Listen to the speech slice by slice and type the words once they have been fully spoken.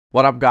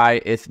What up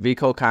guys, it's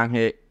Vico Kang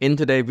here. In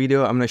today's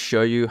video, I'm going to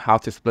show you how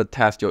to split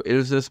test your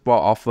irresistible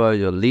offer,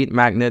 your lead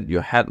magnet,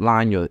 your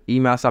headline, your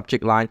email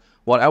subject line,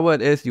 whatever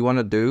it is you want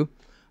to do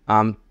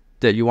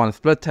that you want to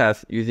split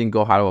test using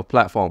GoHighLevel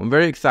platform. I'm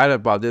very excited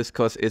about this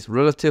because it's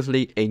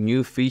relatively a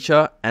new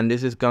feature, and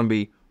this is going to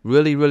be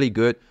really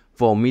good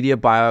for media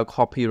buyer,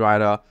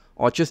 copywriter,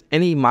 or just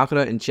any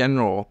marketer in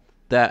general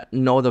that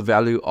know the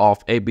value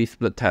of A/B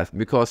split test,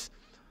 because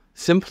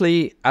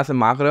simply as a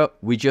marketer,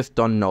 we just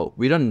don't know.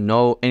 We don't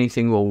know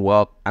anything will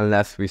work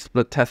unless we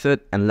split test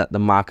it and let the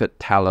market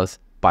tell us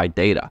by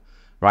data,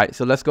 right?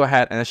 So let's go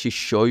ahead and actually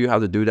show you how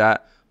to do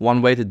that.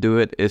 One way to do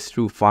it is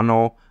through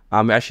funnel.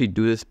 We actually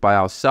do this by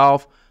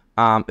ourselves.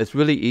 It's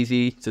really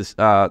easy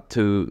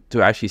to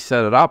actually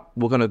set it up.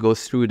 We're gonna go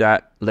through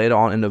that later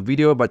on in the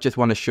video, but just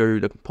want to show you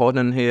the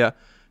component here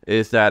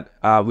is that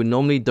we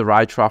normally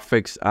derive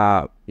traffics,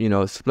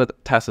 split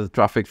test the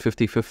traffic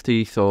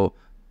 50-50. So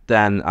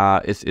then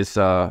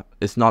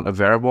it's not a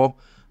variable.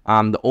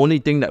 The only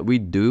thing that we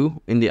do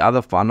in the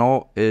other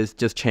funnel is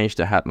just change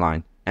the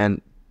headline,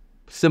 and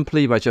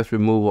simply by just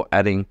remove or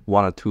adding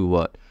one or two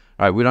words.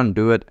 Right, we don't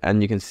do it,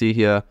 and you can see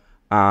here,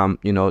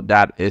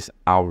 that is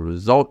our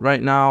result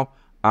right now.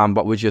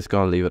 But we're just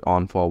gonna leave it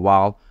on for a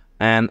while.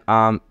 And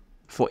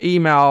for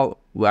email,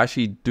 we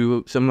actually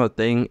do similar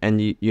thing, and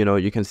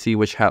you can see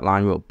which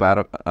headline work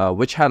better,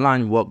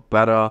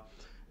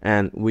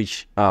 and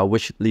which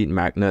lead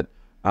magnet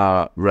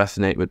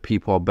resonate with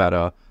people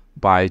better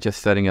by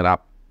just setting it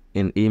up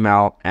in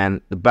email.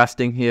 And the best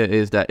thing here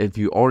is that if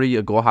you already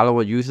a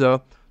GoHighLevel user,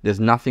 there's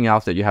nothing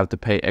else that you have to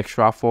pay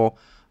extra for.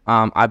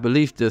 I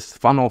believe this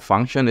funnel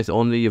function is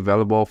only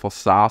available for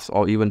SaaS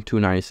or even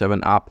 $297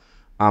 up.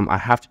 I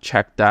have to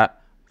check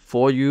that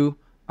for you,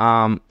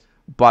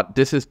 but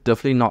this is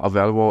definitely not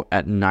available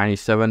at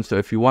 $97. So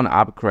if you want to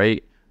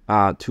upgrade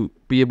to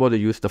be able to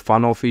use the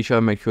funnel feature,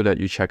 make sure that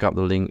you check out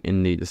the link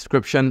in the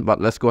description.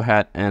 But let's go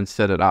ahead and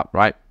set it up,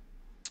 right?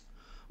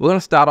 We're going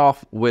to start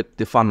off with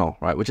the funnel,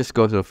 right? We'll just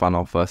go to the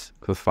funnel first,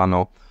 because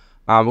funnel.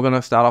 We're going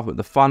to start off with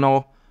the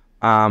funnel.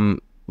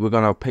 We're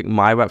going to pick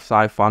my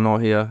website funnel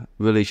here,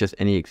 really just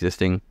any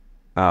existing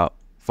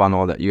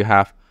funnel that you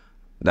have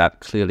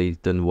that clearly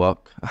didn't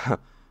work.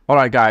 All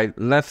right, guys,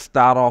 let's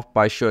start off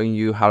by showing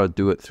you how to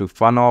do it through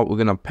funnel. We're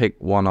going to pick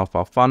one of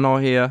our funnel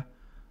here.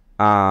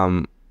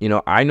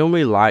 I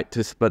normally like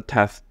to split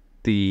test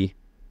the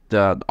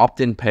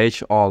opt-in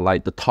page, or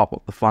like the top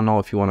of the funnel,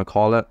 if you want to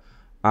call it.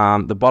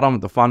 The bottom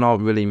of the funnel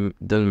really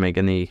doesn't make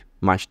any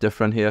much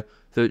difference here.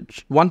 So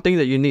one thing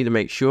that you need to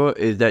make sure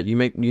is that you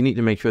need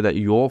to make sure that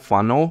your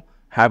funnel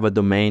have a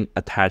domain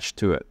attached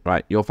to it,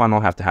 right? Your funnel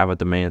have to have a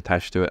domain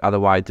attached to it.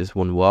 Otherwise, this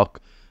won't work.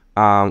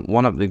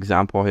 One of the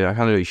example here, I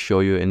can't really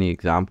show you any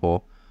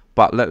example,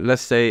 but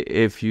let's say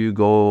if you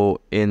go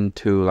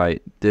into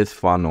like this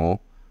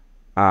funnel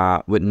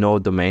with no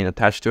domain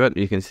attached to it,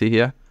 you can see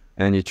here,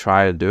 and you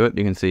try to do it,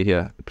 you can see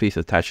here, please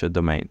attach a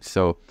domain.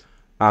 So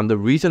the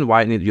reason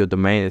why you need your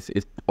domain is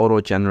it auto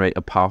generate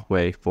a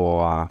pathway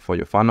for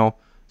your funnel.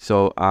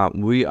 So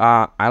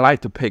I like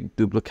to pick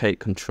duplicate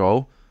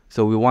control.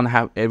 So we want to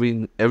have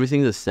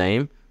everything the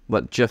same,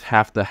 but just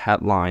have the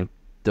headline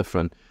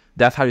different.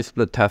 That's how you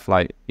split test,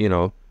 like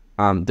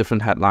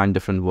different headline,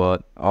 different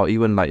word, or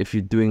even like if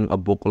you're doing a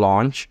book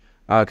launch,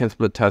 can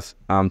split test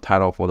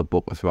title for the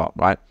book as well,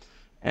 right?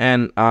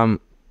 And I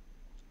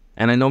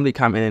normally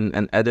come in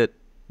and edit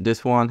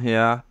this one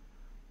here,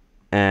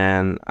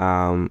 and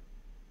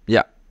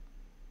yeah,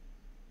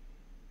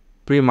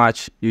 pretty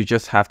much you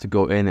just have to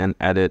go in and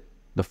edit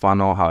the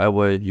funnel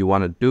however you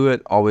want to do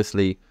it.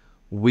 Obviously,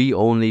 we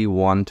only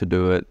want to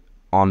do it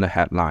on the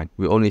headline.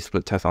 We only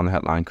split test on the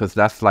headline because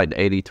that's like the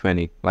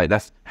 80-20. Like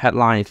that's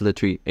headline is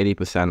literally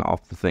 80%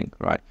 of the thing,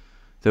 right?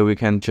 So we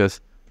can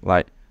just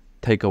like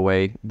take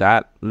away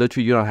that.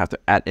 Literally, you don't have to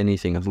add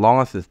anything as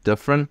long as it's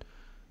different.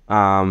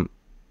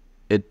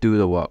 It do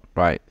the work,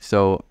 right?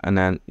 So, and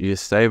then you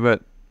save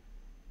it,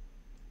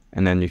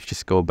 and then you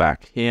just go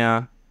back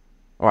here.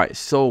 All right,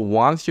 so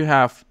once you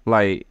have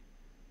like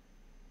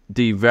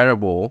the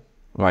variable,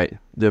 right,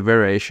 the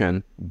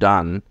variation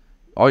done,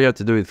 all you have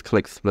to do is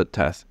click split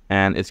test,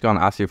 and it's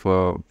gonna ask you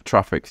for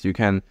traffics. You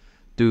can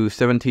do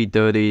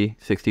 70-30,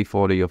 60-40,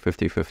 or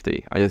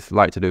 50-50. I just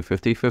like to do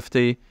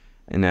 50-50,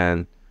 and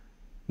then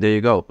there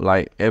you go.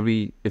 Like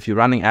if you're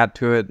running ad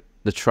to it,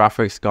 the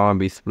traffic's gonna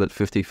be split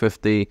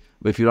 50-50.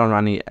 But if you don't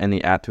run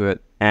any ad to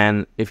it,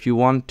 and if you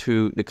want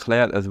to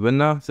declare it as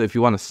winner, so if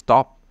you want to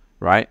stop,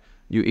 right,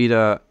 you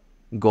either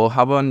go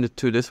hover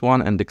into this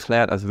one and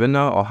declare it as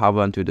winner, or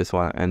hover into this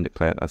one and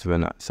declare it as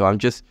winner. So I'm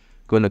just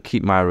going to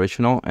keep my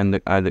original,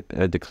 and I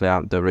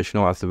declare the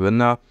original as the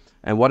winner.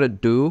 And what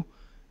it do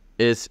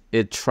is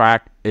it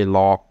track a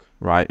log,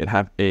 right? It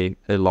have a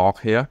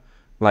log here,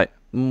 like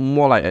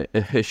more like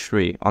a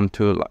history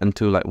into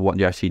like what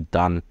you actually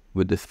done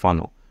with this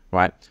funnel,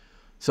 right?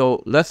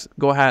 So let's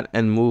go ahead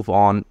and move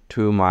on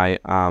to my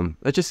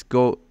let's just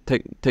go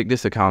take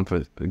this account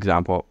for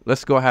example.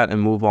 Let's go ahead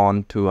and move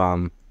on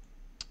to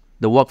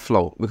the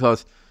workflow,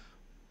 because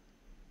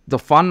the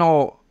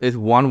funnel is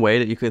one way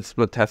that you can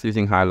split test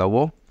using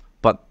Highlevel,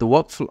 But the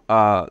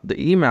workflow, the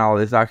email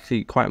is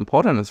actually quite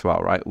important as well,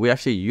 right? We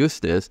actually use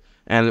this,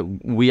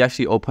 and we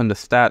actually open the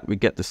stat. We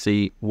get to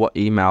see what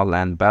email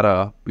land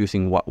better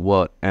using what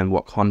word and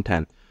what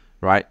content,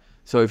 right?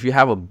 So if you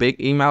have a big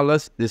email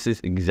list, this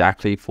is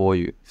exactly for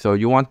you. So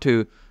you want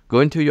to go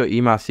into your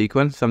email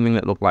sequence, something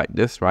that look like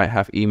this, right?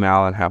 Have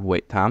email and have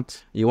wait time.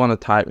 You want to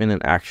type in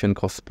an action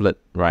called split,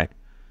 right?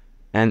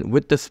 And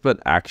with the split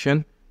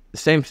action,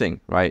 same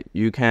thing, right?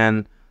 You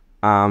can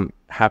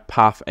have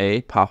path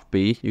A, path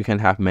B. You can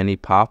have many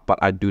paths, but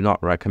I do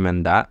not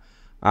recommend that.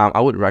 I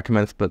would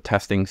recommend split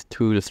testing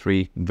 2 to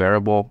 3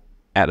 variable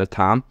at a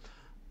time.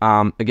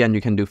 Again,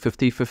 you can do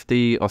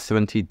 50-50 or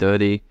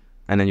 70-30,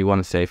 and then you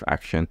want to save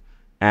action.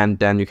 And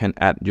then you can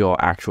add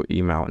your actual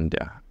email in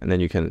there. And then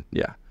you can,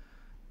 you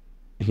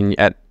can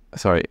add,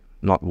 sorry,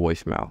 not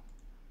voicemail.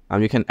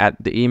 You can add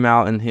the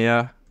email in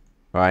here,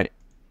 right?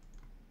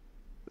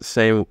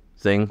 Same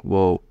thing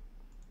will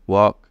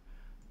work.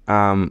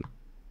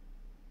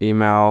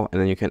 Email,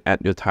 and then you can add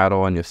your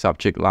title and your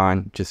subject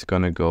line. Just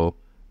gonna go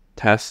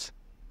test,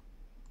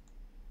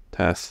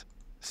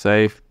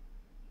 save,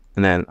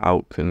 and then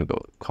I can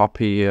go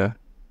copy here.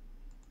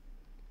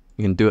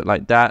 You can do it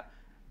like that,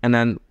 and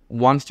then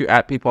once you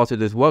add people to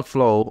this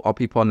workflow, or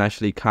people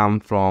naturally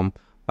come from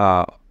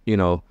you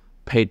know,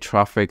 paid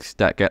traffics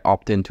that get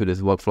opt into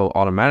this workflow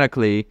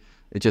automatically,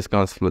 it's just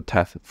gonna split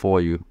test for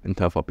you in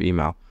terms of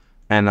email,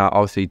 and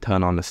obviously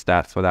turn on the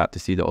stats for that to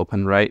see the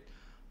open rate.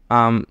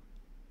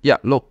 Yeah,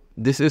 look,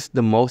 this is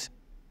the most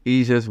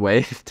easiest way.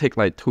 It takes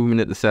like 2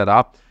 minutes to set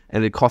up,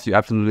 and it costs you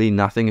absolutely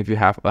nothing if you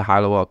have a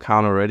high-level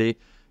account already.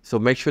 So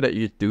make sure that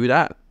you do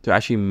that to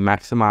actually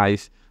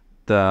maximize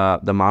the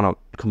amount of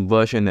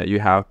conversion that you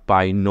have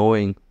by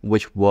knowing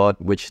which word,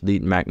 which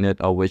lead magnet,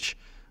 or which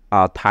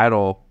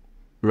title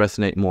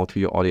resonate more to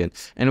your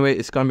audience. Anyway,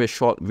 it's gonna be a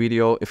short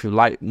video. If you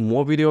like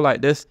more video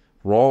like this,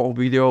 raw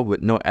video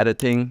with no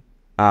editing,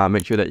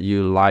 make sure that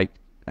you like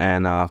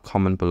and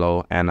comment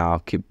below, and I'll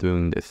keep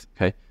doing this.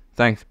 Okay,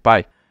 thanks,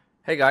 bye.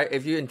 Hey guys,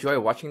 if you enjoy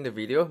watching the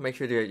video, make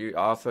sure that you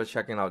also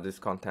checking out this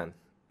content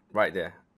right there.